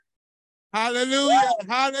Hallelujah.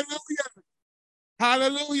 Hallelujah.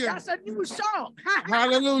 Hallelujah. That's a new song.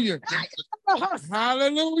 Hallelujah.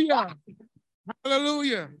 Hallelujah.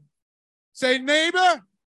 Hallelujah. Say, neighbor,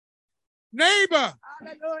 neighbor,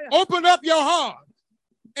 Hallelujah. open up your heart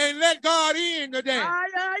and let God in today.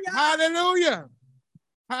 Hallelujah.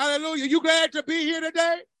 Hallelujah. You glad to be here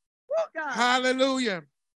today? Oh, God. Hallelujah.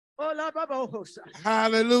 Oh,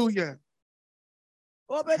 Hallelujah.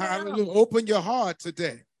 Hallelujah. Open your heart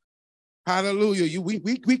today. Hallelujah.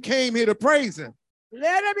 We came here to praise him.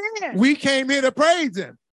 Let him in. We came here to praise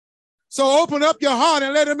him. So open up your heart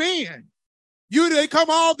and let him in. You didn't come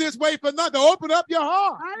all this way for nothing. Open up your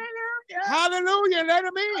heart. Hallelujah. Hallelujah. Let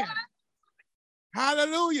him in.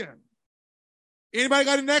 Hallelujah. Anybody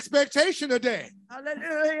got an expectation today?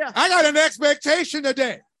 Hallelujah. I got an expectation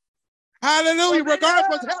today. Hallelujah. Regardless of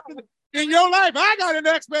what's happening in your life, I got an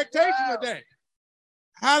expectation today.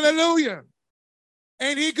 Hallelujah.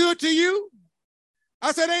 Ain't he good to you?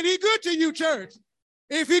 I said, ain't he good to you, church?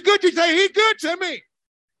 If he good to you, say, he good to me.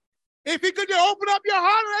 If he good to you, open up your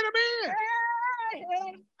heart and let him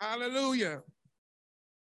in. Hallelujah.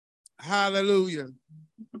 Hallelujah.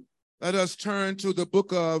 Let us turn to the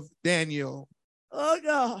book of Daniel. Oh,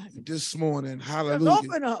 God. This morning. Hallelujah. Just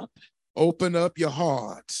open up. Open up your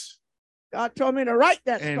heart. God told me to write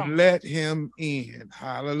that and song. let him in.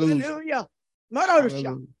 Hallelujah. Hallelujah.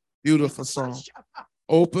 Hallelujah. Beautiful song.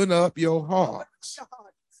 Open up your heart.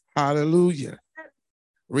 Hallelujah.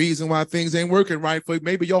 Reason why things ain't working right for you,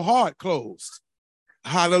 maybe your heart closed.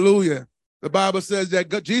 Hallelujah. The Bible says that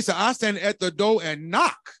Jesus, I stand at the door and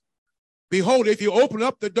knock. Behold, if you open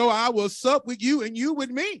up the door, I will sup with you and you with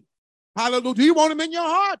me. Hallelujah. Do you want him in your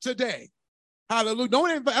heart today? Hallelujah.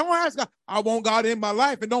 Don't ask God, I want God in my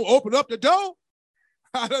life, and don't open up the door.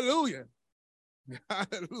 Hallelujah.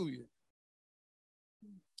 Hallelujah.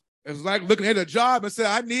 It's like looking at a job and say,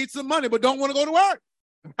 I need some money, but don't want to go to work.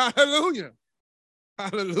 Hallelujah.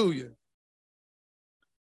 Hallelujah.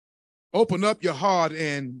 Open up your heart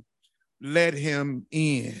and let him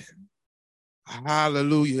in.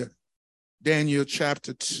 Hallelujah. Daniel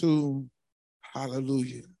chapter 2.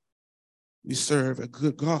 Hallelujah. We serve a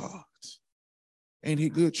good God. Ain't he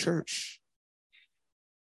good, church?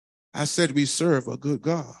 I said we serve a good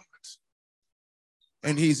God.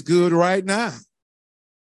 And he's good right now.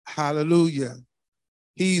 Hallelujah.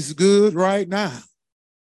 He's good right now.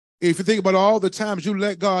 If you think about all the times you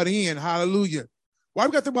let God in, hallelujah. Why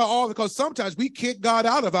we got to think about all? Because sometimes we kick God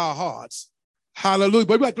out of our hearts. Hallelujah.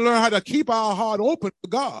 But we have to learn how to keep our heart open to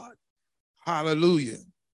God. Hallelujah.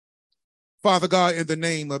 Father God, in the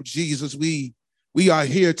name of Jesus, we are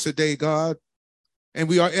here today, God. And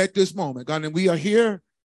we are at this moment, God, and we are here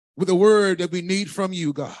with a word that we need from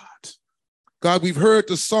you, God. God, we've heard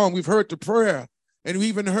the song, we've heard the prayer, and we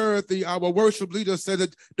even heard our worship leader say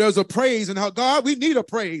that there's a praise, and how, God, we need a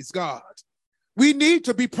praise, God. We need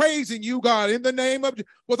to be praising you, God, in the name of,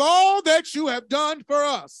 with all that you have done for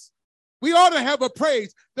us. We ought to have a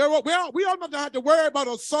praise. We ought not have to worry about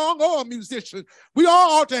a song or a musician. We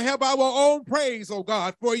all ought to have our own praise, oh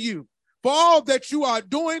God, for you. For all that you are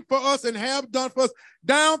doing for us and have done for us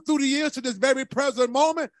down through the years to this very present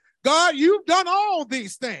moment. God, you've done all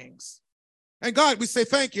these things. And God, we say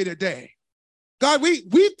thank you today. God, we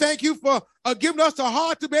thank you for giving us the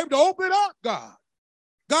heart to be able to open it up, God.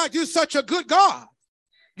 God, you're such a good God.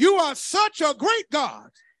 You are such a great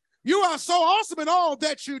God. You are so awesome in all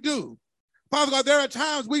that you do. Father God, there are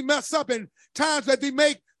times we mess up and times that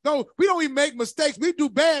we don't even make mistakes. We do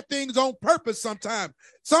bad things on purpose sometimes.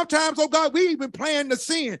 Sometimes, oh God, we even plan to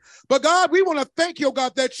sin. But God, we want to thank you, oh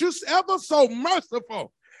God, that you're ever so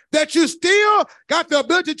merciful, that you still got the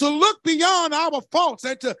ability to look beyond our faults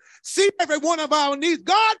and to see every one of our needs.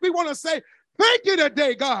 God, we want to say thank you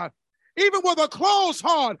today, God. Even with a closed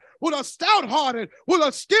heart, with a stout hearted, with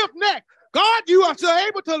a stiff neck, God, you are still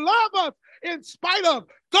able to love us in spite of.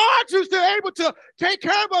 God, you're still able to take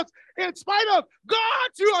care of us in spite of. God,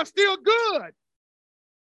 you are still good.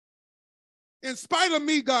 In spite of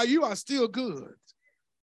me, God, you are still good.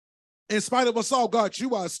 In spite of us all, God,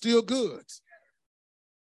 you are still good.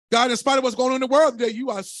 God, in spite of what's going on in the world today, you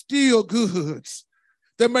are still good.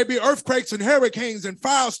 There may be earthquakes and hurricanes and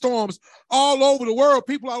firestorms all over the world.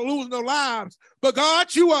 People are losing their lives. But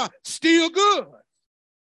God, you are still good.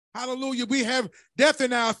 Hallelujah. We have death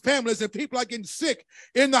in our families and people are getting sick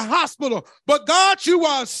in the hospital. But God, you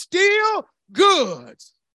are still good.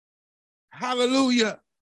 Hallelujah.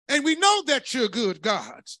 And we know that you're good,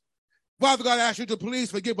 God. Father God, I ask you to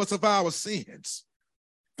please forgive us of our sins.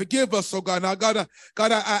 Forgive us, oh God. Now, God,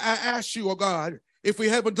 I ask you, oh God, if we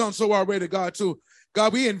haven't done so already, God,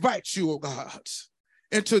 God, we invite you, oh God,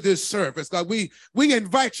 into this service. God, we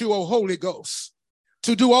invite you, oh Holy Ghost,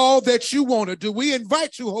 to do all that you want to do. We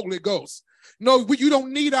invite you, Holy Ghost. No, you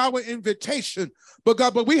don't need our invitation, but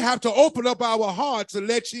God, but we have to open up our heart to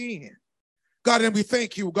let you in. God, and we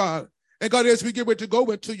thank you, God. And God, as we get ready to go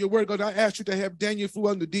into your word, God, I ask you to have Daniel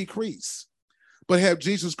Fluellen to decrease, but have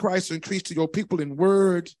Jesus Christ increase to your people in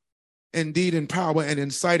word, in deed, in power, and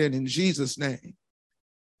in sight, and in Jesus' name.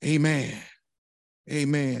 Amen.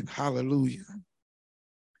 Amen. Hallelujah.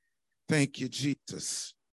 Thank you,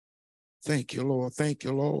 Jesus. Thank you, Lord. Thank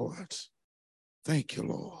you, Lord. Thank you,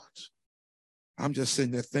 Lord. I'm just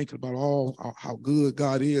sitting there thinking about how good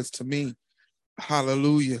God is to me.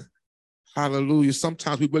 Hallelujah. Hallelujah.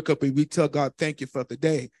 Sometimes we wake up and we tell God, thank you for the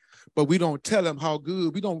day, but we don't tell him how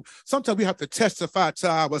good. Sometimes we have to testify to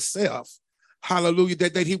ourselves. Hallelujah.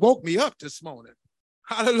 That he woke me up this morning.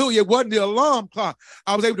 Hallelujah. It wasn't the alarm clock.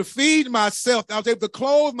 I was able to feed myself. I was able to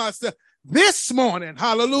clothe myself this morning.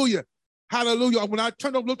 Hallelujah. Hallelujah. When I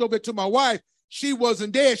turned over, looked over to my wife, she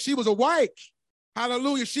wasn't dead. She was awake.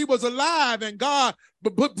 Hallelujah. She was alive, and God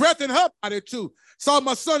put breath in her body too. Saw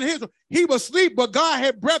my son, he was asleep, but God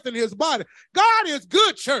had breath in his body. God is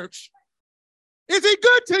good, church. Is he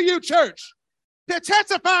good to you, church? To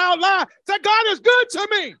testify out loud, say, God is good to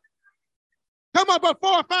me. Come on, but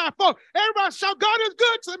 4, 5, 4. Everybody shout, God is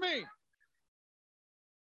good to me.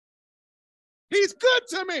 He's good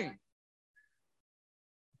to me.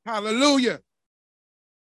 Hallelujah.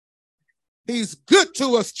 He's good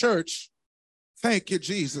to us, church. Thank you,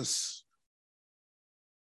 Jesus.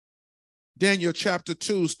 Daniel chapter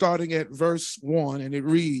 2, starting at verse 1, and it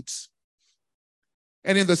reads,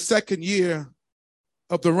 and in the second year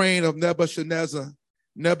of the reign of Nebuchadnezzar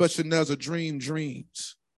dreamed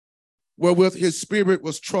dreams, wherewith his spirit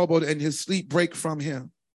was troubled and his sleep brake from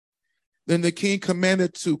him. Then the king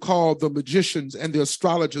commanded to call the magicians and the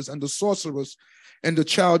astrologers and the sorcerers and the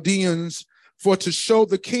Chaldeans for to show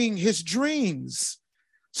the king his dreams.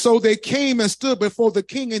 So they came and stood before the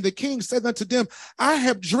king, and the king said unto them, I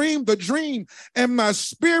have dreamed the dream, and my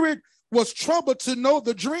spirit was troubled to know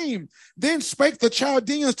the dream. Then spake the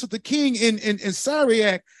Chaldeans to the king in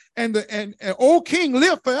Syriac, and O king,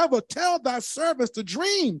 live forever. Tell thy servants the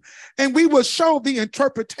dream, and we will show the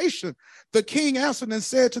interpretation. The king answered and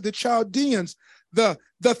said to the Chaldeans, the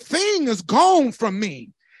thing is gone from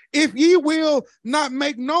me. If ye will not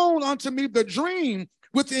make known unto me the dream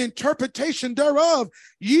with the interpretation thereof,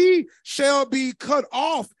 ye shall be cut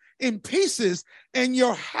off in pieces, and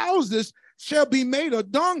your houses shall be made a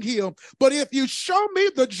dunghill. But if you show me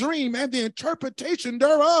the dream and the interpretation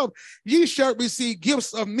thereof, ye shall receive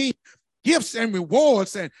gifts of me, gifts and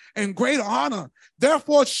rewards and great honor.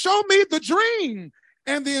 Therefore, show me the dream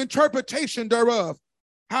and the interpretation thereof.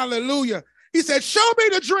 Hallelujah. He said, show me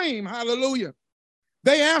the dream. Hallelujah.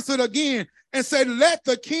 They answered again and said, let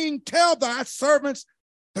the king tell thy servants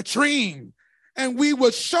the dream, and we will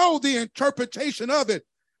show the interpretation of it.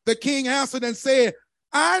 The king answered and said,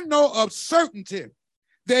 I know of certainty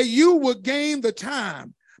that you will gain the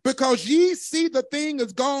time, because ye see the thing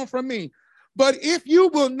is gone from me. But if you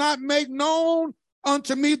will not make known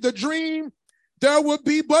unto me the dream, there will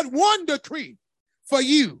be but one decree for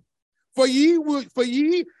you. For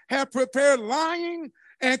ye have prepared lying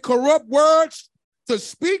and corrupt words to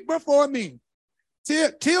speak before me,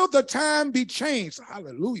 till the time be changed.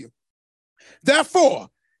 Hallelujah. Therefore,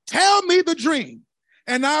 tell me the dream,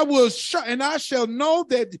 and I shall know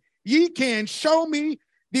that ye can show me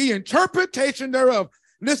the interpretation thereof.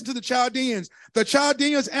 Listen to the Chaldeans. The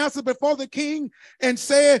Chaldeans answered before the king and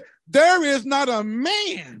said, there is not a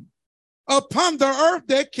man upon the earth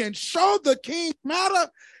that can show the king matter.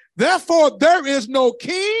 Therefore, there is no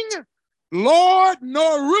king, Lord,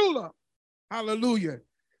 nor ruler. Hallelujah.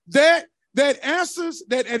 That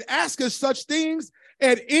asks such things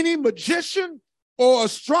at any magician or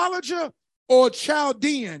astrologer or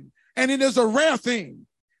Chaldean. And it is a rare thing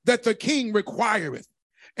that the king requireth.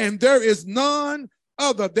 And there is none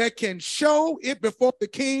other that can show it before the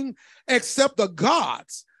king except the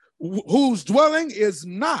gods, whose dwelling is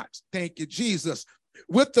not, thank you, Jesus,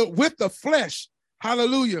 with the flesh.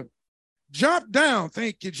 Hallelujah. Jump down,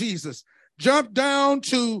 thank you, Jesus. Jump down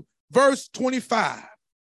to verse 25.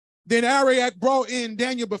 Then Arioch brought in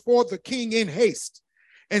Daniel before the king in haste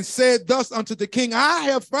and said thus unto the king, I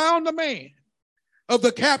have found a man of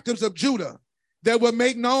the captives of Judah that will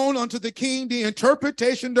make known unto the king the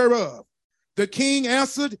interpretation thereof. The king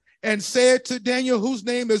answered and said to Daniel, whose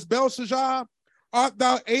name is Belshazzar, art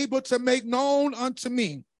thou able to make known unto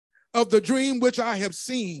me of the dream which I have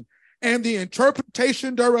seen and the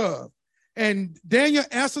interpretation thereof? And Daniel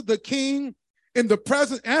answered the king in the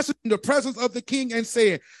presence of the king and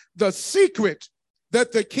said, the secret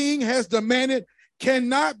that the king has demanded,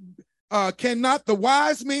 cannot the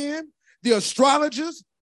wise men, the astrologers,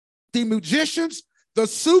 the magicians, the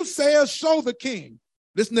soothsayers show the king?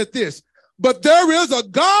 Listen to this. But there is a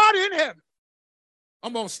God in heaven.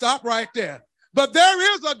 I'm going to stop right there. But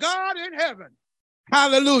there is a God in heaven.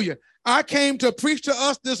 Hallelujah. I came to preach to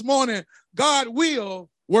us this morning. God will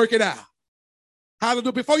work it out.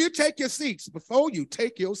 Hallelujah. Before you take your seats,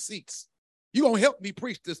 you're going to help me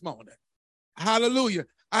preach this morning. Hallelujah.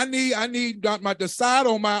 I need the side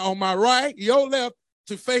on my right, your left,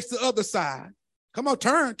 to face the other side. Come on,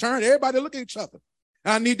 turn. Everybody look at each other.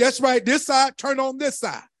 That's right, this side, turn on this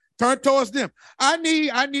side. Turn towards them. I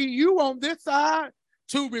need you on this side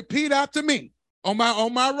to repeat after me. On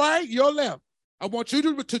my right, your left. I want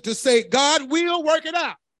you to say, God will work it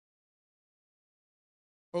out.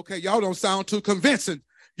 Okay, y'all don't sound too convincing.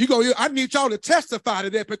 I need y'all to testify to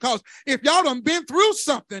that, because if y'all done been through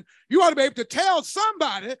something, you ought to be able to tell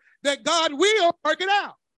somebody that God will work it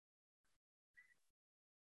out.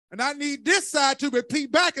 And I need this side to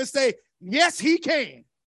repeat back and say, yes, he can.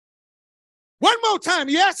 One more time,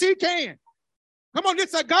 yes, he can. Come on,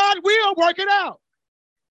 this side, God will work it out.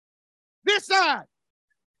 This side.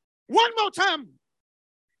 One more time.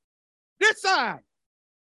 This side.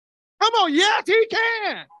 Come on, yes, he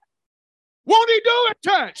can. Won't he do it,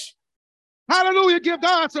 church? Hallelujah. Give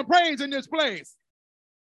God some praise in this place.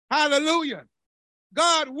 Hallelujah.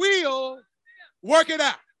 God will work it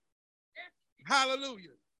out. Hallelujah.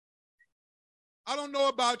 I don't know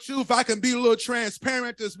about you, if I can be a little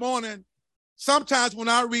transparent this morning. Sometimes when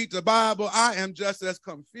I read the Bible, I am just as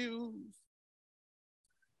confused.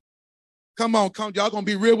 Come on, y'all gonna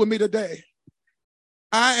be real with me today.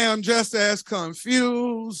 I am just as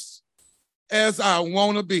confused as I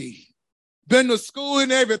want to be. Been to school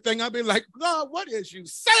and everything. I've been like, God, what is you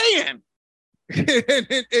saying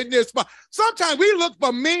in this spot? Sometimes we look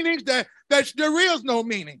for meanings that there is no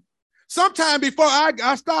meaning. Sometimes before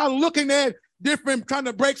I start looking at different, trying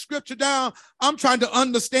to break scripture down, I'm trying to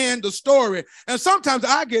understand the story. And sometimes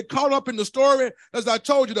I get caught up in the story. As I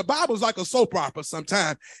told you, the Bible is like a soap opera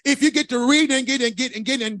sometimes. If you get to read and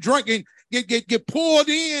get drunk and get pulled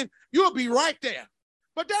in, you'll be right there.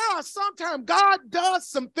 But there are sometimes God does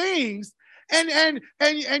some things and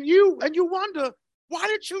you wonder, why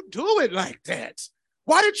did you do it like that?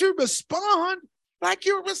 Why did you respond like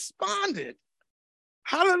you responded?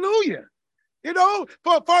 Hallelujah. You know,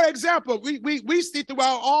 for example, we see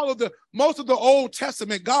throughout most of the Old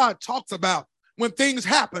Testament, God talks about when things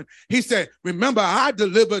happen. He said, remember, I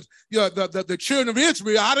delivered the children of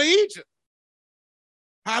Israel out of Egypt.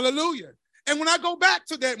 Hallelujah. And when I go back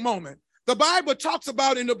to that moment, the Bible talks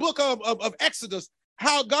about in the book of Exodus,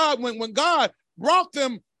 how God, when God brought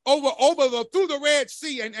them through the Red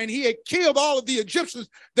Sea, and he had killed all of the Egyptians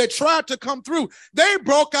that tried to come through, they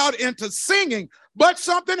broke out into singing, but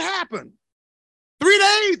something happened. 3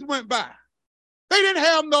 days went by. They didn't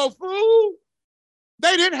have no food.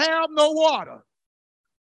 They didn't have no water.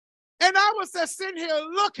 And I was just sitting here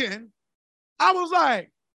looking. I was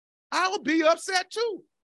like, I would be upset too.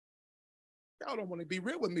 Y'all don't want to be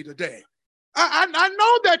real with me today. I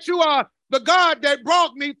know that you are the God that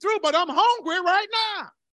brought me through, but I'm hungry right now.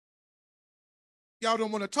 Y'all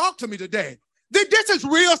don't want to talk to me today. This is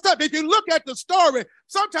real stuff. If you look at the story,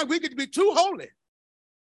 sometimes we can be too holy.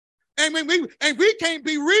 And we can't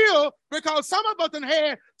be real, because some of us done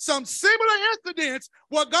had some similar incidents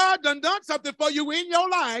where God done something for you in your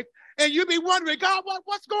life, and you be wondering, God,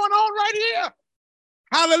 what's going on right here?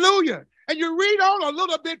 Hallelujah. And you read on a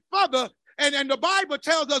little bit further, and the Bible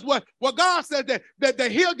tells us what God said,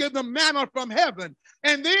 that he'll give them manna from heaven.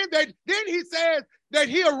 And then he says that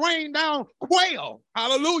he'll rain down quail.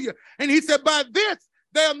 Hallelujah. And he said, by this,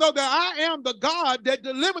 they'll know that I am the God that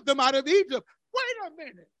delivered them out of Egypt. Wait a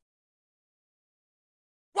minute.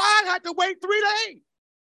 Why I had to wait 3 days?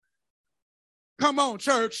 Come on,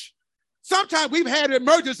 church. Sometimes we've had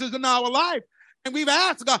emergencies in our life, and we've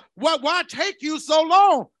asked God, why take you so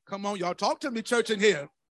long? Come on, y'all, talk to me, church, in here.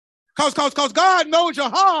 Because God knows your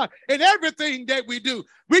heart in everything that we do.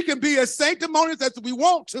 We can be as sanctimonious as we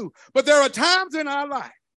want to, but there are times in our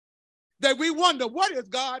life that we wonder, what is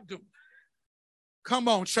God doing? Come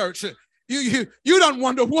on, church. You don't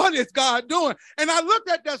wonder, what is God doing? And I looked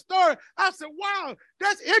at that story. I said, wow,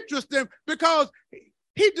 that's interesting, because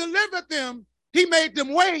he delivered them. He made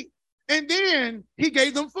them wait, and then he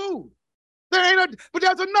gave them food. But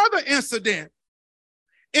there's another incident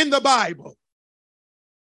in the Bible.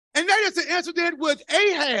 And that is the incident with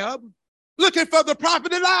Ahab looking for the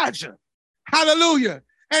prophet Elijah. Hallelujah.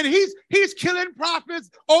 And he's killing prophets.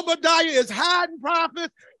 Obadiah is hiding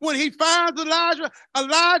prophets. When he finds Elijah,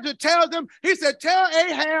 Elijah tells him, he said, tell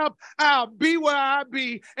Ahab I'll be where I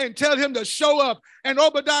be, and tell him to show up. And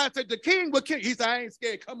Obadiah said, the king will kill. He said, I ain't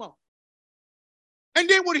scared, come on. And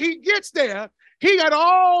then when he gets there, he got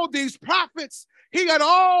all these prophets. He got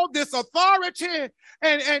all this authority.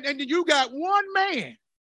 And you got one man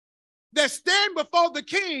that stand before the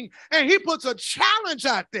king, and he puts a challenge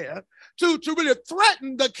out there to really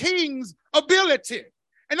threaten the king's ability.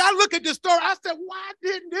 And I look at this story, I said, why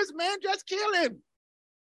didn't this man just kill him?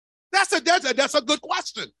 That's a good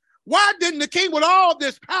question. Why didn't the king with all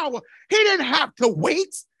this power, he didn't have to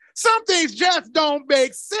wait? Some things just don't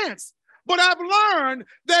make sense. But I've learned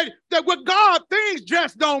that with God, things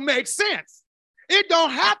just don't make sense. It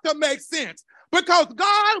don't have to make sense, because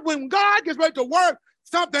God, when God gets ready to work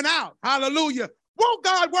something out, hallelujah, won't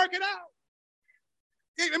God work it out?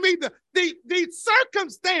 I mean, the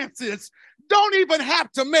circumstances don't even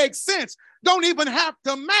have to make sense, don't even have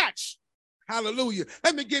to match. Hallelujah.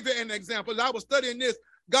 Let me give you an example. As I was studying this,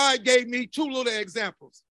 God gave me two little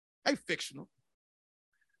examples. They fictional.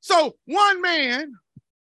 So one man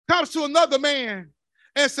comes to another man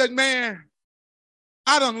and said, man,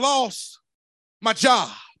 I done lost my job.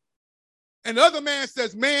 And the other man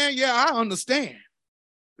says, man, yeah, I understand.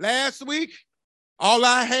 Last week, all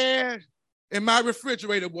I had in my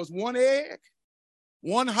refrigerator was one egg,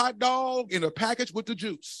 one hot dog in a package with the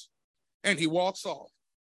juice. And he walks off.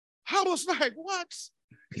 I was like, what?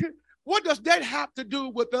 What does that have to do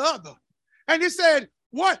with the other? And he said,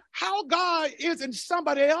 how God is in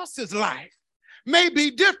somebody else's life may be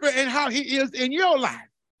different in how he is in your life.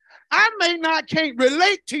 I can't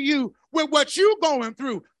relate to you with what you're going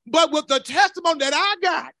through, but with the testimony that I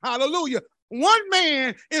got, hallelujah, one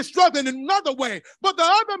man is struggling another way, but the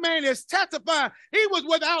other man is testifying. He was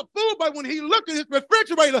without food, but when he looked at his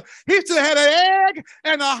refrigerator, he still had an egg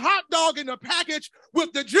and a hot dog in the package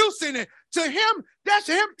with the juice in it. To him, that's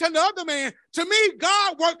him. To the other man, to me,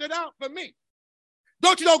 God worked it out for me.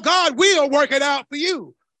 Don't you know God will work it out for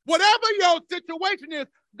you? Whatever your situation is,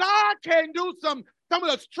 God can do some of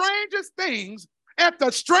the strangest things at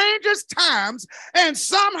the strangest times and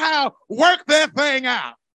somehow work that thing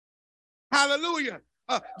out. Hallelujah.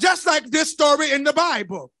 Just like this story in the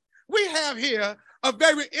Bible. We have here a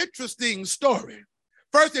very interesting story.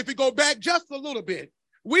 First, if we go back just a little bit,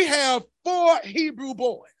 we have 4 Hebrew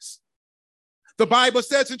boys. The Bible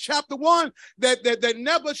says in chapter 1 that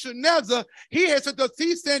Nebuchadnezzar, he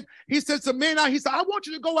sent some men out. He said, I want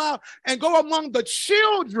you to go out and go among the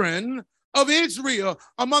children of Israel,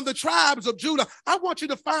 among the tribes of Judah. I want you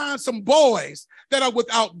to find some boys that are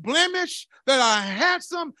without blemish, that are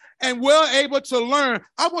handsome and well able to learn.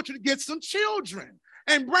 I want you to get some children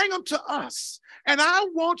and bring them to us. And I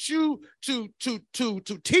want you to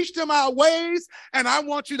teach them our ways, and I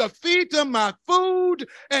want you to feed them my food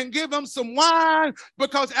and give them some wine,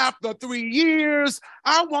 because after 3 years,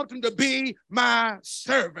 I want them to be my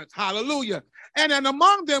servants. Hallelujah. And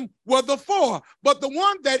among them were the 4. But the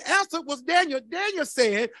one that answered was Daniel. Daniel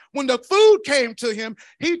said when the food came to him,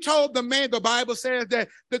 he told the man, the Bible says that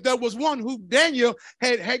there was one who Daniel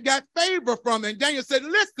had got favor from. And Daniel said,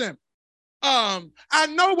 listen, I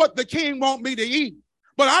know what the king wants me to eat,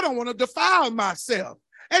 but I don't want to defile myself.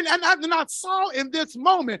 And I saw in this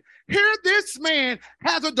moment, here this man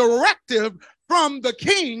has a directive from the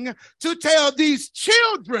king to tell these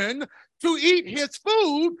children to eat his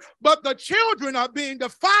food, but the children are being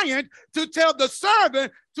defiant to tell the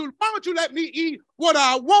servant to, why don't you let me eat what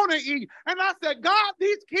I want to eat? And I said, God,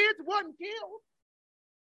 these kids wasn't killed.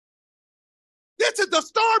 This is the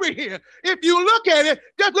story here. If you look at it,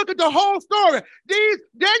 just look at the whole story.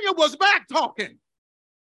 Daniel was back talking.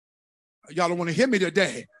 Y'all don't want to hear me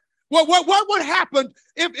today. Well, what would happen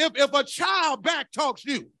if a child back talks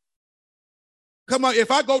you? Come on,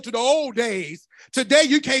 if I go to the old days, today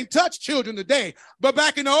you can't touch children today. But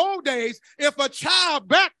back in the old days, if a child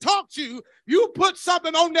back talks you, you put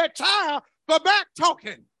something on that child for back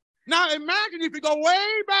talking. Now imagine if you go way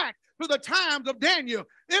back to the times of Daniel,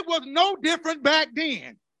 it was no different back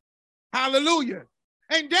then. Hallelujah.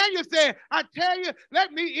 And Daniel said, I tell you,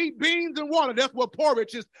 let me eat beans and water. That's what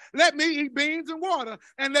porridge is. Let me eat beans and water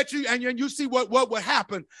and you see what would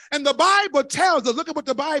happen. And the Bible tells us, look at what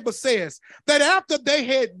the Bible says, that after they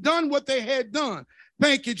had done what they had done,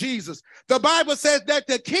 thank you, Jesus. The Bible says that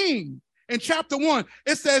the king, in chapter 1,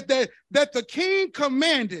 it says that the king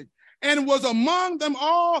commanded and was among them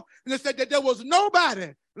all. And it said that there was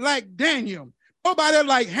nobody like Daniel, nobody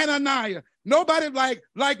like Hananiah, Nobody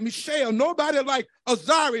like Michelle. Nobody like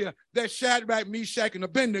Azariah, that Shadrach, Meshach, and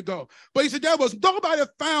Abednego. But he said there was nobody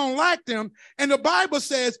found like them. And the Bible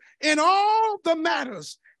says, in all the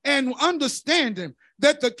matters and understanding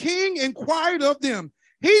that the king inquired of them,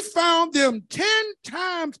 he found them 10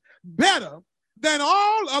 times better than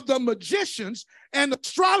all of the magicians and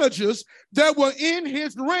astrologers that were in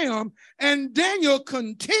his realm. And Daniel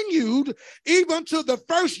continued even to the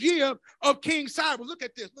first year of King Cyrus. Look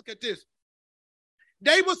at this, look at this.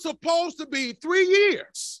 They were supposed to be 3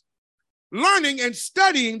 years learning and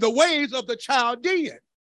studying the ways of the Chaldean.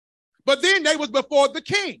 But then they was before the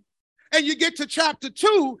king. And you get to chapter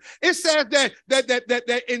 2, it says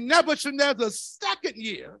that in Nebuchadnezzar's second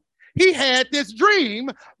year, he had this dream,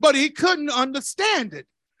 but he couldn't understand it.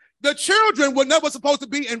 The children were never supposed to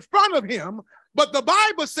be in front of him, but the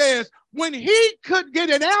Bible says when he could get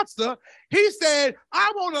an answer, he said,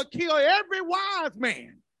 I want to kill every wise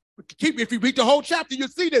man. If you read the whole chapter, you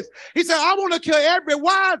see this. He said, I want to kill every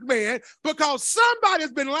wise man because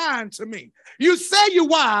somebody's been lying to me. You say you're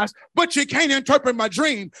wise, but you can't interpret my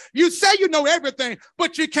dream. You say you know everything,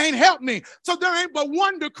 but you can't help me. So there ain't but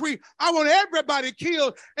one decree. I want everybody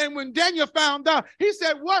killed. And when Daniel found out, he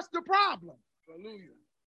said, what's the problem? Hallelujah.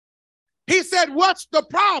 He said, what's the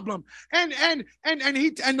problem? And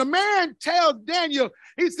the man tells Daniel,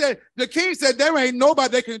 he said, the king said, there ain't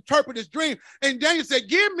nobody that can interpret his dream. And Daniel said,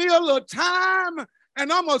 give me a little time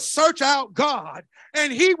and I'm going to search out God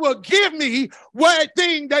and he will give me one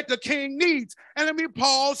thing that the king needs. And let me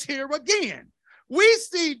pause here again. We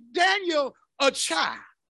see Daniel, a child,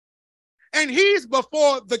 and he's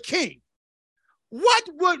before the king. What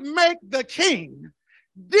would make the king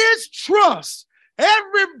distrust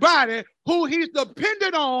everybody who he's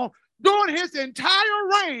depended on during his entire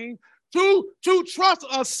reign to trust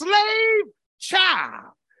a slave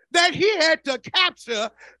child that he had to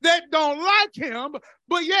capture that don't like him,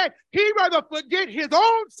 but yet he'd rather forget his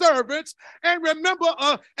own servants and remember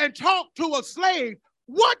and talk to a slave?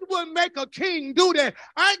 What would make a king do that?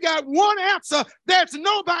 I got one answer. There's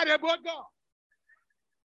nobody but God.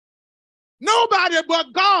 Nobody but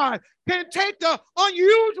God can take the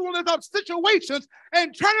unusualness of situations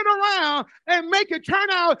and turn it around and make it turn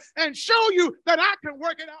out and show you that I can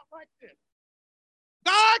work it out like this.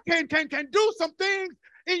 God can do some things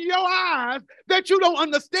in your eyes that you don't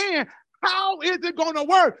understand. How is it going to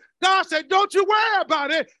work? God said, don't you worry about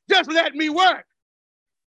it. Just let me work.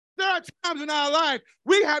 There are times in our life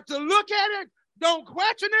we have to look at it, don't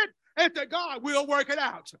question it, and say, God will work it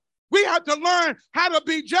out. We have to learn how to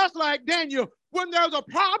be just like Daniel. When there's a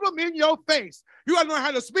problem in your face, you got to learn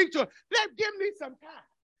how to speak to it. Give me some time.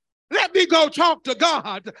 Let me go talk to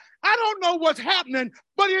God. I don't know what's happening,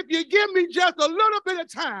 but if you give me just a little bit of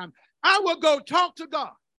time, I will go talk to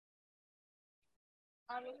God.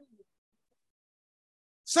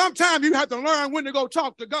 Sometimes you have to learn when to go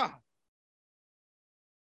talk to God.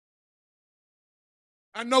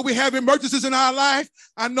 I know we have emergencies in our life.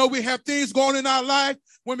 I know we have things going in our life.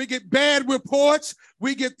 When we get bad reports,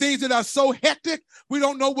 we get things that are so hectic, we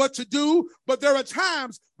don't know what to do. But there are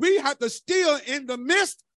times we have to still, in the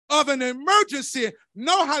midst of an emergency,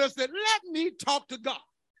 know how to say, let me talk to God.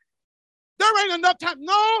 There ain't enough time.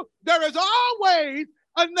 No, there is always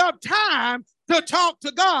enough time to talk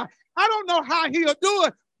to God. I don't know how he'll do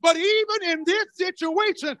it, but even in this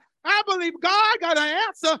situation, I believe God got an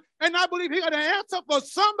answer, and I believe he got an answer for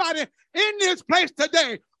somebody in this place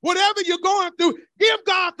today. Whatever you're going through, give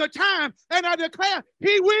God the time, and I declare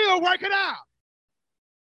he will work it out.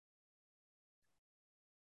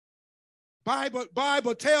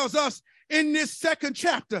 Bible tells us in this second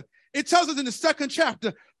chapter, it tells us in the second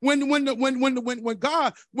chapter, when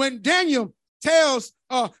Daniel tells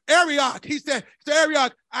Arioch, he said to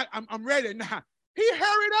Arioch, I'm ready now. He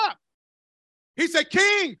hurried up. He said,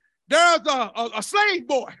 King, there's a slave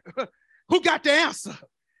boy who got the answer.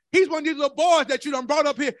 He's one of these little boys that you done brought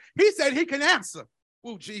up here. He said he can answer.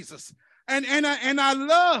 Oh, Jesus. And I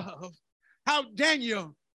love how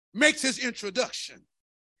Daniel makes his introduction.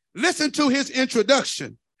 Listen to his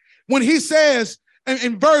introduction. When he says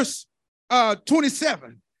in verse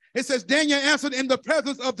 27, it says, Daniel answered in the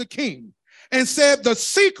presence of the king and said, the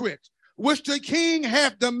secret which the king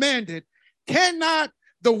hath demanded, cannot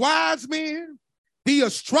the wise men, the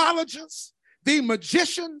astrologers, the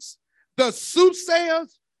magicians, the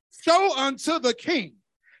soothsayers show unto the king?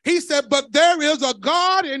 He said, but there is a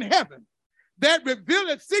God in heaven that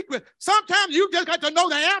revealeth secret. Sometimes you just got to know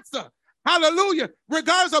the answer. Hallelujah.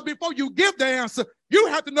 Regardless of before you give the answer, you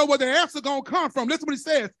have to know where the answer going to come from. Listen what he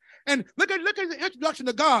says. And look at the introduction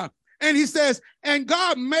to God. And he says, and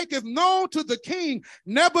God maketh known to the king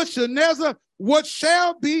Nebuchadnezzar what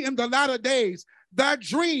shall be in the latter days. Thy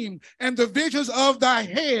dream and the visions of thy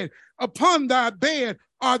head upon thy bed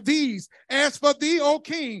are these. As for thee, O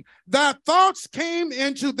king, thy thoughts came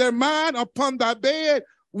into their mind upon thy bed,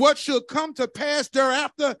 what shall come to pass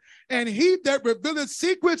thereafter, and he that revealeth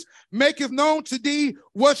secrets maketh known to thee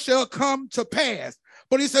what shall come to pass.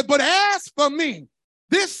 But he said, but as for me,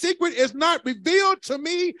 this secret is not revealed to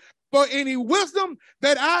me for any wisdom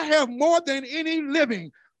that I have more than any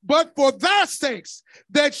living, but for thy sakes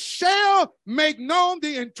that shall make known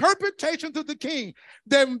the interpretation to the king,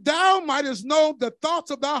 that thou mightest know the thoughts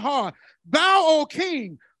of thy heart. Thou, O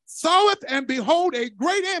king, sawest and behold a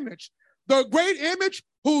great image. The great image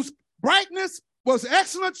whose brightness was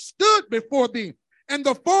excellent stood before thee, and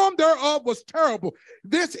the form thereof was terrible.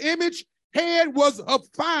 This image head was of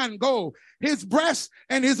fine gold, his breasts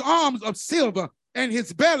and his arms of silver, and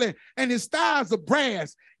his belly and his thighs of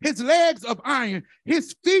brass, his legs of iron,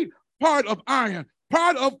 his feet part of iron,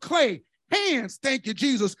 part of clay, hands, thank you,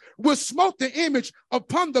 Jesus, which smote the image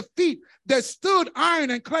upon the feet that stood iron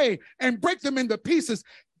and clay, and break them into pieces.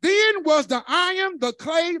 Then was the iron, the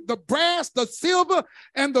clay, the brass, the silver,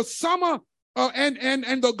 and the summer, and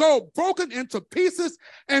the gold broken into pieces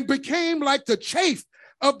and became like the chaff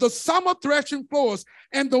of the summer threshing floors,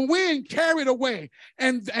 and the wind carried away,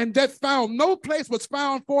 and that found no place was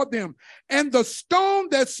found for them. And the stone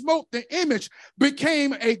that smote the image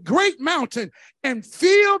became a great mountain and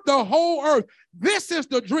filled the whole earth. This is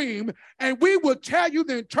the dream, and we will tell you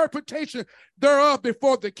the interpretation thereof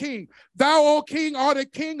before the king. Thou, O king, art the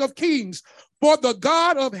king of kings, for the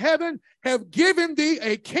God of heaven have given thee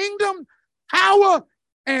a kingdom, power,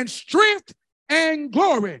 and strength, and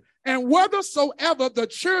glory. And whithersoever the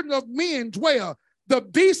children of men dwell, the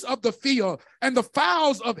beasts of the field and the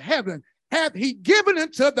fowls of heaven hath he given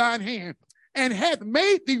into thine hand, and hath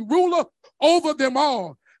made thee ruler over them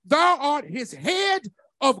all. Thou art his head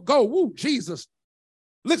of gold. Ooh, Jesus.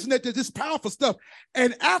 Listen to this powerful stuff.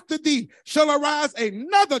 And after thee shall arise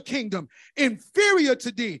another kingdom inferior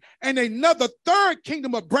to thee, and another third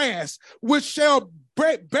kingdom of brass, which shall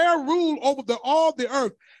bear rule over all the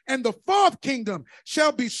earth. And the fourth kingdom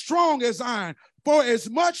shall be strong as iron, for as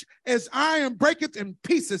much as iron breaketh in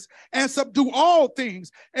pieces and subdue all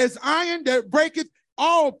things, as iron that breaketh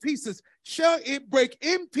all pieces, shall it break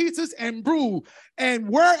in pieces and bruise. And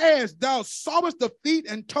whereas thou sawest the feet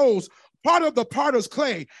and toes, part of the potter's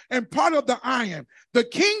clay and part of the iron, the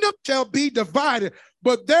kingdom shall be divided,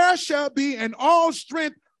 but there shall be an all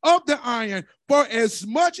strength of the iron, for as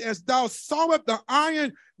much as thou sawest the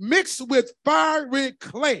iron mixed with fiery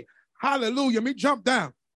clay. Hallelujah. Let me jump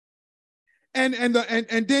down. And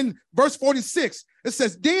then verse 46, it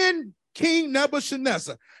says, then King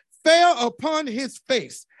Nebuchadnezzar fell upon his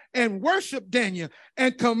face and worshiped Daniel,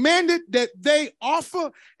 and commanded that they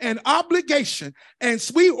offer an obligation and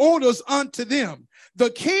sweet orders unto them. The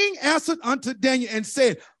king answered unto Daniel and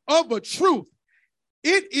said, of a truth,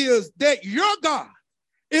 it is that your God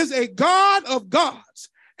is a God of gods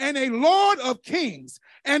and a Lord of kings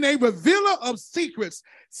and a revealer of secrets.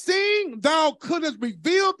 Seeing thou couldst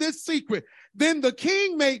reveal this secret, then the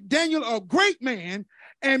king made Daniel a great man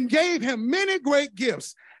and gave him many great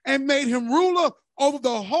gifts, and made him ruler over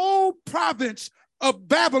the whole province of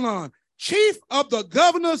Babylon, chief of the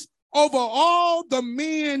governors over all the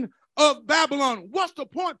men of Babylon. What's the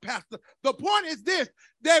point, Pastor? The point is this,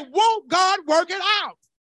 that won't God work it out?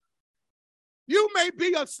 You may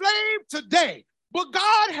be a slave today, but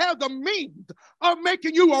God has a means of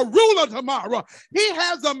making you a ruler tomorrow. He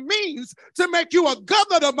has a means to make you a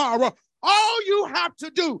governor tomorrow. All you have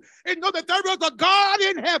to do is know that there is a God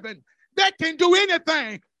in heaven that can do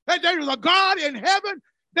anything, that there is a God in heaven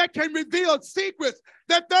that can reveal secrets,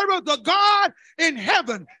 that there is a God in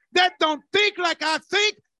heaven that don't think like I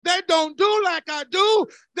think, that don't do like I do,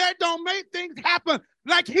 that don't make things happen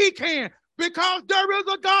like he can, because there is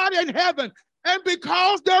a God in heaven, and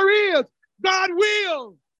because there is, God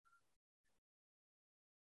will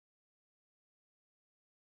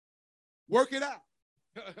work it out.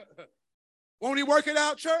 Won't he work it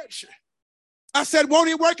out, church? I said, won't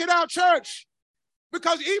he work it out, church?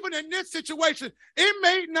 Because even in this situation, it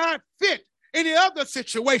may not fit any other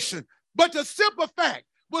situation, but the simple fact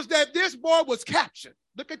was that this boy was captured.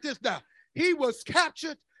 Look at this now. He was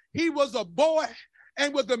captured. He was a boy,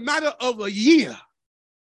 and with a matter of a year,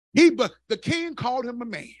 the king called him a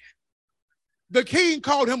man. The king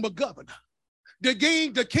called him a governor. The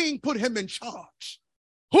king put him in charge.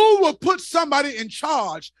 Who will put somebody in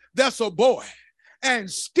charge that's a boy and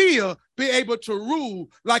still be able to rule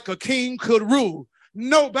like a king could rule?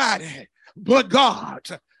 Nobody but God.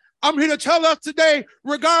 I'm here to tell us today,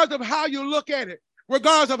 regardless of how you look at it,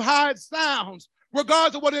 regardless of how it sounds,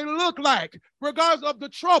 regardless of what it looked like, regardless of the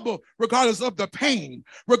trouble, regardless of the pain,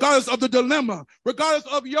 regardless of the dilemma, regardless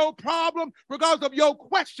of your problem, regardless of your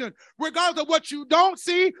question, regardless of what you don't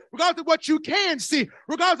see, regardless of what you can see,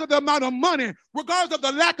 regardless of the amount of money, regardless of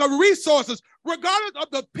the lack of resources, regardless of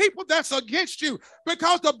the people that's against you.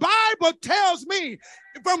 Because the Bible tells me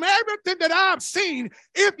from everything that I've seen,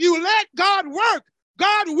 if you let God work,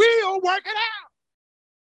 God will work it out.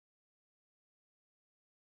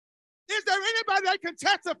 Is there anybody that can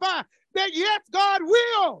testify that yes, God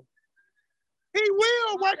will? He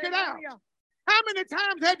will work it out. How many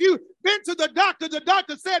times have you been to the doctor? The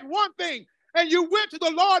doctor said one thing and you went to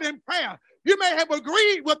the Lord in prayer. You may have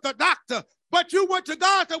agreed with the doctor, but you went to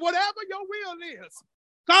God and said, whatever your will is,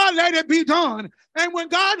 God, let it be done. And when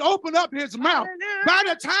God opened up his mouth, by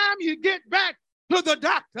the time you get back to the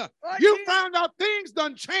doctor, you found out things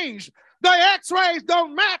done changed. The x-rays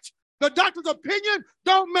don't match. The doctor's opinion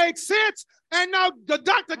don't make sense. And now the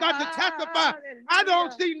doctor got to testify. I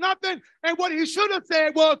don't see nothing. And what he should have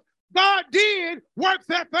said was, God did work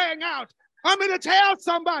that thing out. I'm going to tell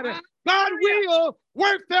somebody, God will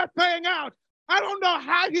work that thing out. I don't know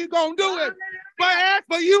how he's going to do it. But as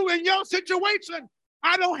for you in your situation,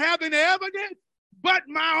 I don't have any evidence but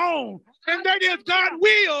my own. And that is God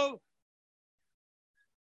will.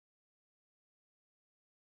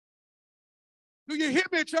 Do you hear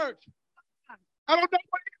me, church? I don't know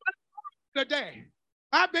what you're today.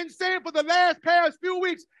 I've been saying for the last few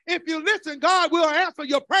weeks, if you listen, God will answer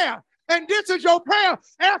your prayer. And this is your prayer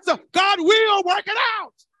answer. God will work it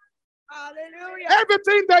out. Hallelujah.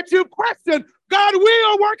 Everything that you question, God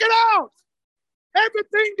will work it out.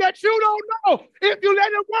 Everything that you don't know, if you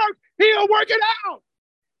let it work, he'll work it out.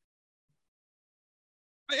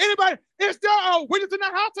 Anybody, is there a witness in the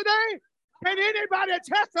house today? Can anybody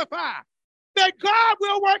testify that God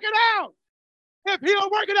will work it out? If he'll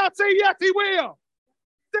work it out, say yes, he will.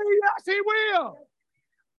 Say yes, he will.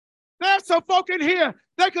 There's some folk in here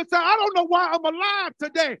that can say, I don't know why I'm alive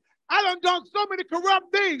today. I done so many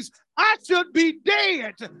corrupt things. I should be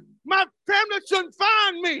dead. My family shouldn't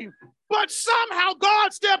find me. But somehow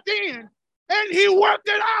God stepped in and he worked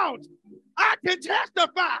it out. I can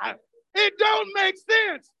testify. It don't make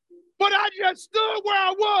sense. But I just stood where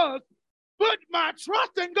I was, put my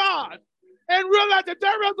trust in God, and realized that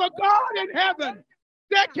there is a God in heaven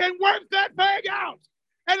that can work that thing out.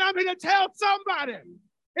 And I'm here to tell somebody,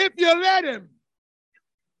 if you let him,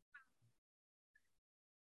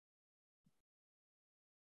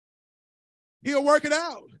 he'll work it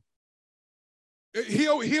out.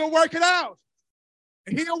 He'll work it out.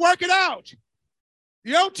 He'll work it out.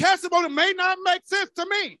 Your testimony may not make sense to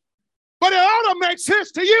me, but it ought to make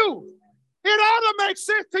sense to you. It ought to make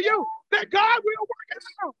sense to you that God will work it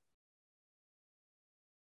out.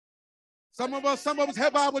 Some of us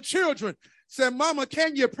have our children say, Mama,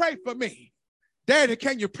 can you pray for me? Daddy,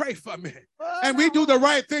 can you pray for me? And we do the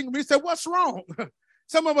right thing. We say, what's wrong?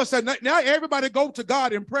 Some of us say, now everybody go to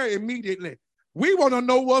God in prayer immediately. We want to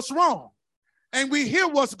know what's wrong. And we hear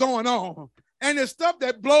what's going on. And it's stuff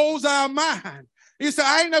that blows our mind. You say,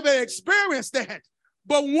 I ain't never experienced that.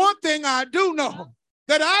 But one thing I do know,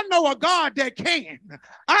 that I know a God that can.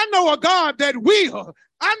 I know a God that will.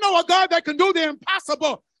 I know a God that can do the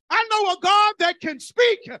impossible. I know a God that can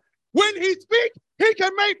speak. When he speaks, he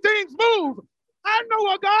can make things move. I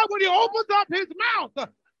know a God when he opens up his mouth,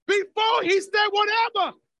 before he said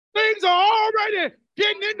whatever, things are already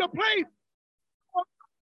getting into place.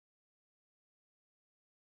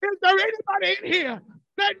 Is there anybody in here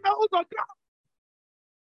that knows a God?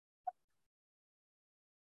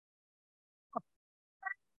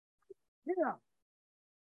 Yeah.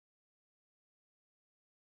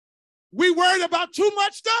 We worried about too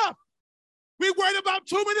much stuff. We worried about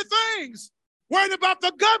too many things. Worried about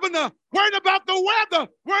the governor, worried about the weather,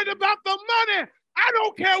 worried about the money. I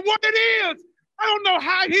don't care what it is. I don't know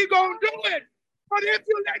how he gonna do it. But if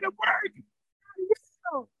you let it work, he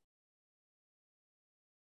will.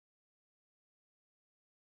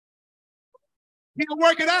 He'll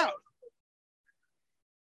work it out.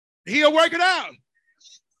 He'll work it out.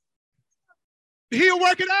 He'll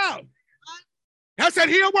work it out. I said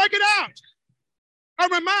he'll work it out.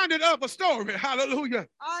 I'm reminded of a story. Hallelujah.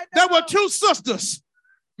 There were two sisters,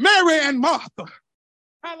 Mary and Martha.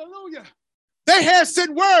 Hallelujah. They had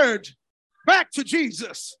sent word back to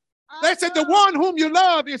Jesus. They said the one whom you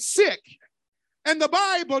love is sick. And the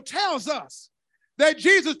Bible tells us that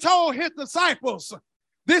Jesus told his disciples,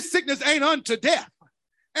 this sickness ain't unto death.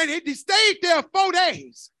 And he stayed there 4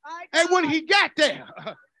 days. And when he got there,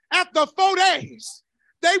 after 4 days,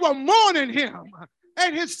 they were mourning him.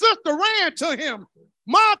 And his sister ran to him.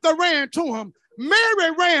 Martha ran to him.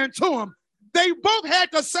 Mary ran to him. They both had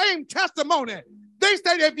the same testimony. They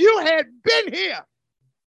said, if you had been here,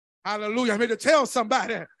 hallelujah, I'm here to tell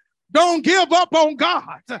somebody, don't give up on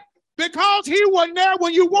God. Because he wasn't there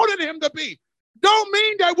when you wanted him to be. Don't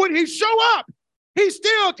mean that when he show up, he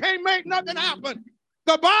still can't make nothing happen.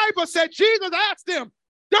 The Bible said, Jesus asked them,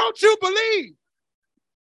 don't you believe?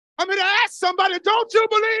 I'm going to ask somebody, don't you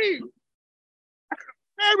believe?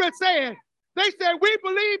 Mary said, they said, we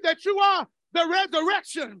believe that you are the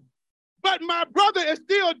resurrection, but my brother is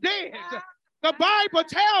still dead. The Bible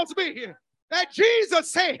tells me that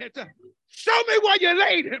Jesus said, show me where you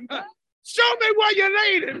laid him. Show me where you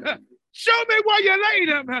laid him. Show me where you laid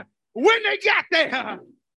him. When they got there,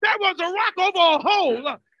 there was a rock over a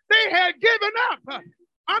hole. They had given up.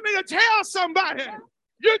 I'm going to tell somebody,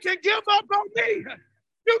 you can give up on me.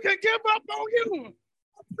 You can give up on you.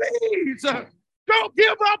 Please, don't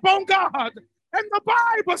give up on God. And the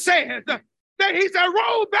Bible says that he said,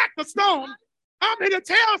 roll back the stone. I'm here to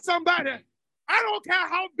tell somebody, I don't care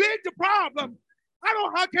how big the problem. I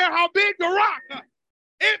don't care how big the rock.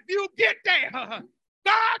 If you get there,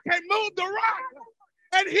 God can move the rock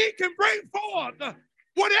and he can bring forth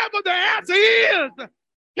whatever the answer is.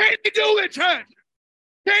 Can he do it, church?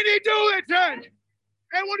 Can he do it, church?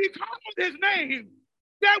 And when he called his name,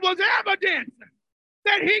 there was evidence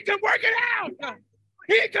that he can work it out.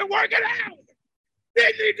 He can work it out.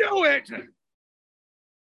 Did he do it?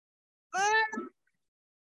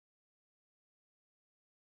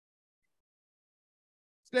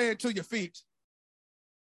 Stand to your feet.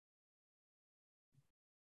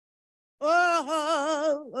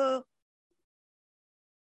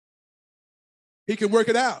 He can work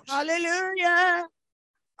it out. Hallelujah.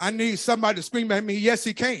 I need somebody to scream at me, yes,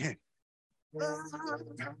 he can.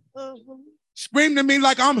 Scream to me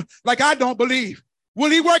like I don't believe.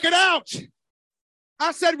 Will he work it out?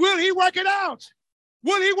 I said, will he work it out?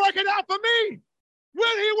 Will he work it out for me?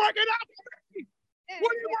 Will he work it out for me? Will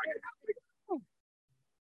he work it out for you?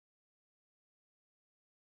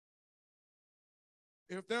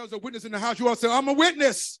 If there's a witness in the house, you all say, I'm a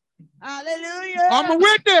witness. Hallelujah. I'm a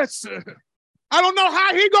witness. I don't know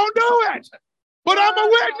how he gonna do it, but I'm a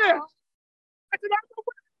witness. I said, I'm a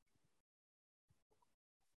witness.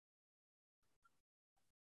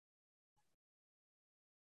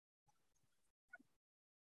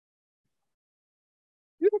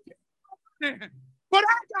 You can't, but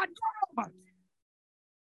I got God.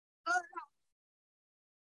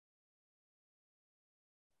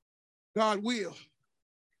 God will.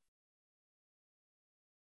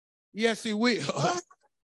 Yes, he will.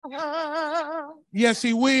 Yes,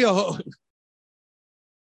 he will.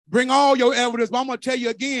 Bring all your evidence, but I'm going to tell you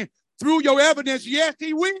again, through your evidence, yes,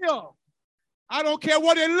 he will. I don't care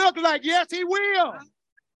what it looks like. Yes, he will.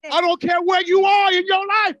 I don't care where you are in your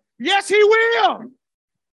life. Yes, he will.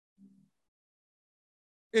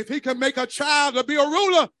 If he can make a child to be a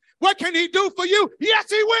ruler, what can he do for you? Yes,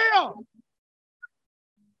 he will.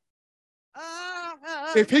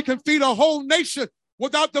 If he can feed a whole nation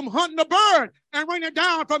without them hunting a bird and raining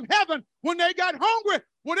down from heaven when they got hungry,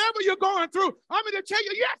 whatever you're going through, I'm going to tell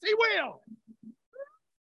you, yes, he will.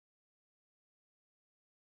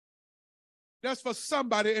 That's for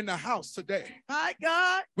somebody in the house today. My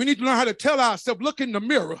God. We need to learn how to tell ourselves, look in the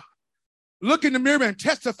mirror. Look in the mirror and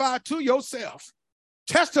testify to yourself.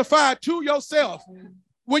 Testify to yourself.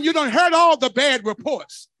 When you done heard all the bad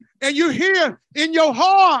reports and you hear in your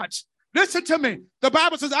heart, listen to me. The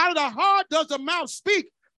Bible says, out of the heart does the mouth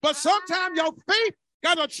speak. But sometimes your faith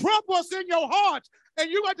got to trouble us in your heart.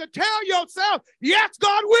 And you got to tell yourself, yes,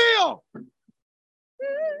 God will.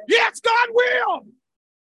 Yes, God will.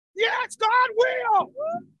 Yes, God will.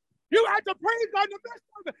 You had to praise God in the midst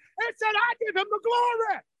of it and said, I give him the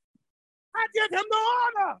glory. I give him the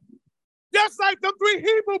honor. Just like the three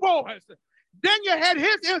Hebrew boys. Then you had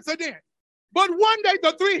his incident. But one day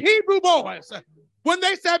the three Hebrew boys, when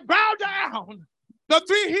they said, bow down, the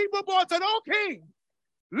three Hebrew boys said, oh, king,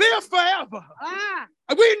 live forever.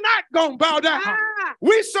 We're not going to bow down.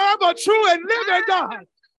 We serve a true and living God. And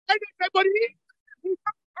they said, but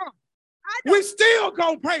we still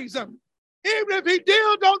going to praise him. Even if he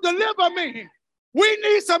still don't deliver me. We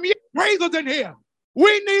need some praisers in here.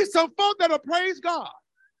 We need some folk that'll praise God.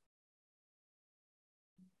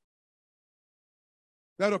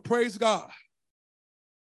 That'll praise God.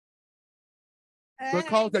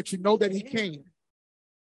 Because that you know that he can.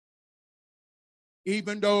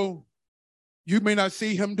 Even though you may not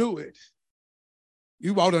see him do it,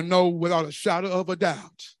 you ought to know without a shadow of a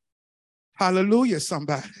doubt. Hallelujah,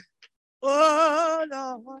 somebody. Oh,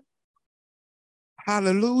 Lord.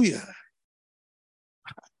 Hallelujah.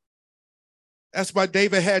 That's why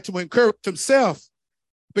David had to encourage himself,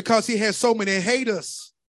 because he had so many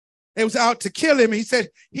haters. It was out to kill him. He said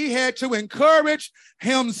he had to encourage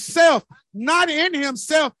himself, not in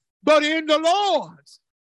himself, but in the Lord.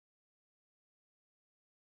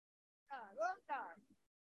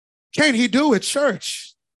 Can he do it,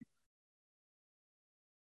 church?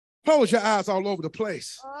 Close your eyes all over the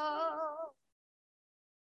place.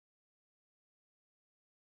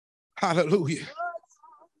 Hallelujah.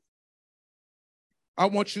 I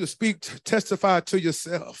want you to speak, testify to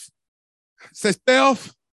yourself. Say,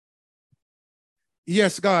 self,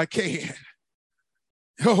 yes, God can.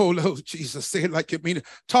 Oh, Lord Jesus, say it like you mean it.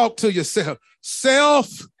 Talk to yourself. Self,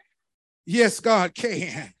 yes, God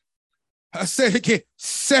can. I said it again.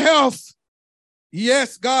 Self,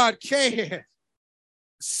 yes, God can.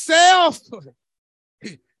 Self,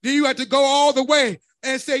 then you have to go all the way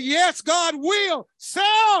and say, yes, God will.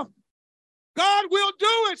 Self, God will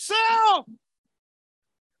do it. Self,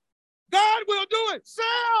 God will do it.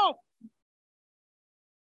 Self,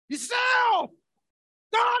 yourself,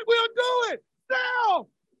 God will do it. Self,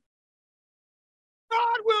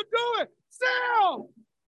 God will do it. Self.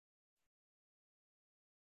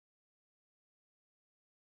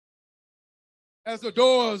 As the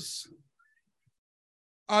doors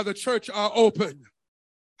of the church are open,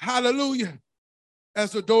 hallelujah.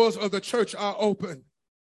 As the doors of the church are open,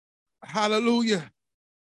 hallelujah.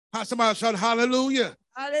 Somebody shout hallelujah.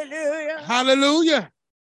 Hallelujah. Hallelujah.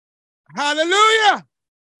 Hallelujah.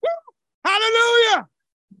 Woo. Hallelujah.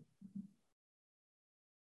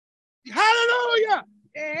 Hallelujah.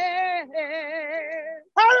 Yeah.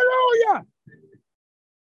 Hallelujah.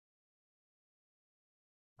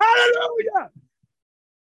 Hallelujah.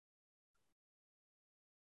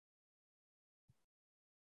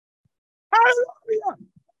 Hallelujah.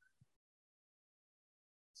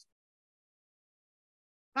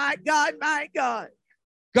 My God, my God.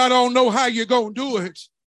 God, I don't know how you're going to do it,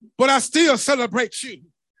 but I still celebrate you.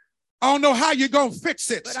 I don't know how you're going to fix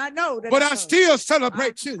it, But I know that. but I still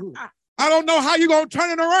celebrate you. I don't know how you're going to turn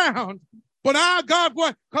it around, but I, God,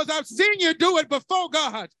 what? Because I've seen you do it before,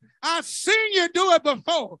 God. I've seen you do it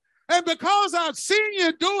before. And because I've seen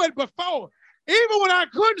you do it before, even when I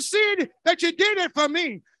couldn't see it, that you did it for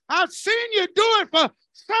me, I've seen you do it for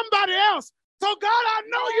somebody else. So, God, I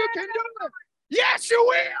know you can do it. Yes, you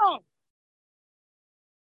will.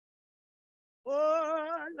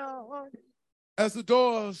 Oh, Lord. As the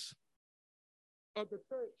doors of the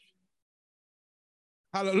church,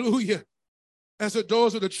 hallelujah, as the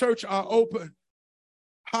doors of the church are open,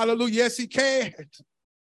 hallelujah, yes, he can.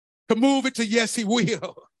 To move it to yes, he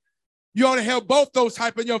will. You ought to have both those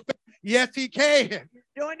type in your face. Yes, he can.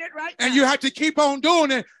 You're doing it right now. And you have to keep on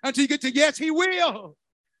doing it until you get to yes, he will.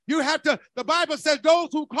 You have to, the Bible says those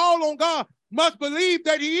who call on God must believe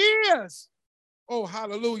that he is. Oh,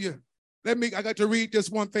 hallelujah. I got to read this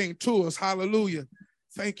one thing to us. Hallelujah.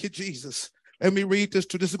 Thank you, Jesus. Let me read this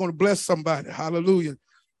this is going to bless somebody. Hallelujah.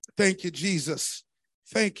 Thank you, Jesus.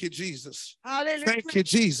 Thank you, Jesus. Hallelujah. Thank you,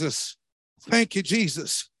 Jesus. Thank you,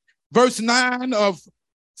 Jesus. Verse 9 of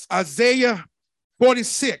Isaiah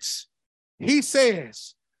 46. He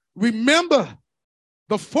says, remember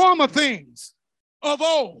the former things of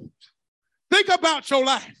old. Think about your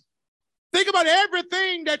life. Think about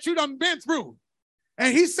everything that you done been through.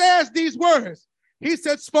 And he says these words. He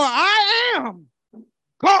says, for I am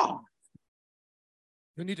God.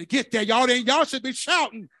 You need to get there, y'all. Y'all should be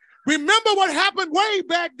shouting. Remember what happened way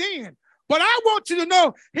back then. But I want you to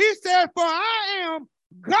know, he said, for I am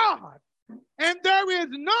God, and there is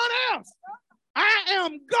none else. I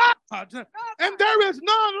am God, and there is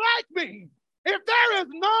none like me. If there is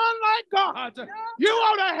none like God, you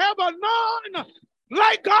ought to have a none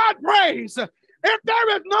like God praise. If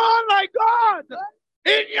there is none like God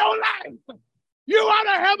in your life, you ought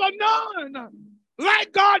to have a none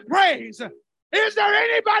like God praise. Is there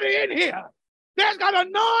anybody in here that's got a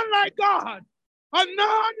none like God? A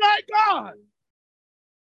none like God.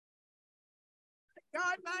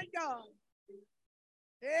 God, my God.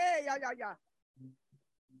 Hey, yeah.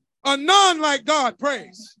 A none like God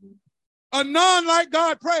praise. A none like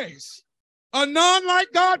God praise. A none like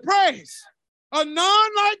God praise. A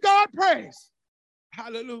none like God praise.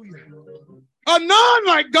 Hallelujah. A none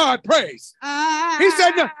like God praise. He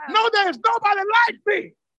said, no, there's nobody like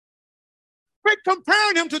me. Quit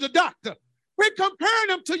comparing him to the doctor. Quit comparing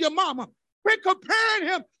him to your mama. Quit comparing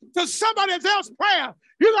him to somebody else's prayer.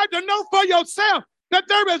 You got to know for yourself that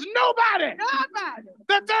there is nobody.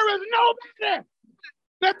 That there is nobody.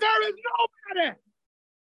 That there is nobody.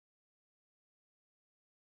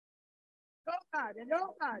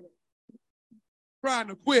 Nobody. Trying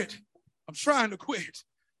to quit. I'm trying to quit.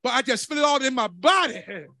 But I just feel it all in my body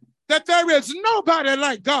that there is nobody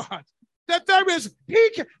like God. That there is,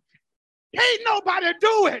 can't nobody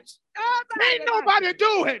do it. Can't nobody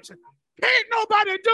do it. Can't nobody do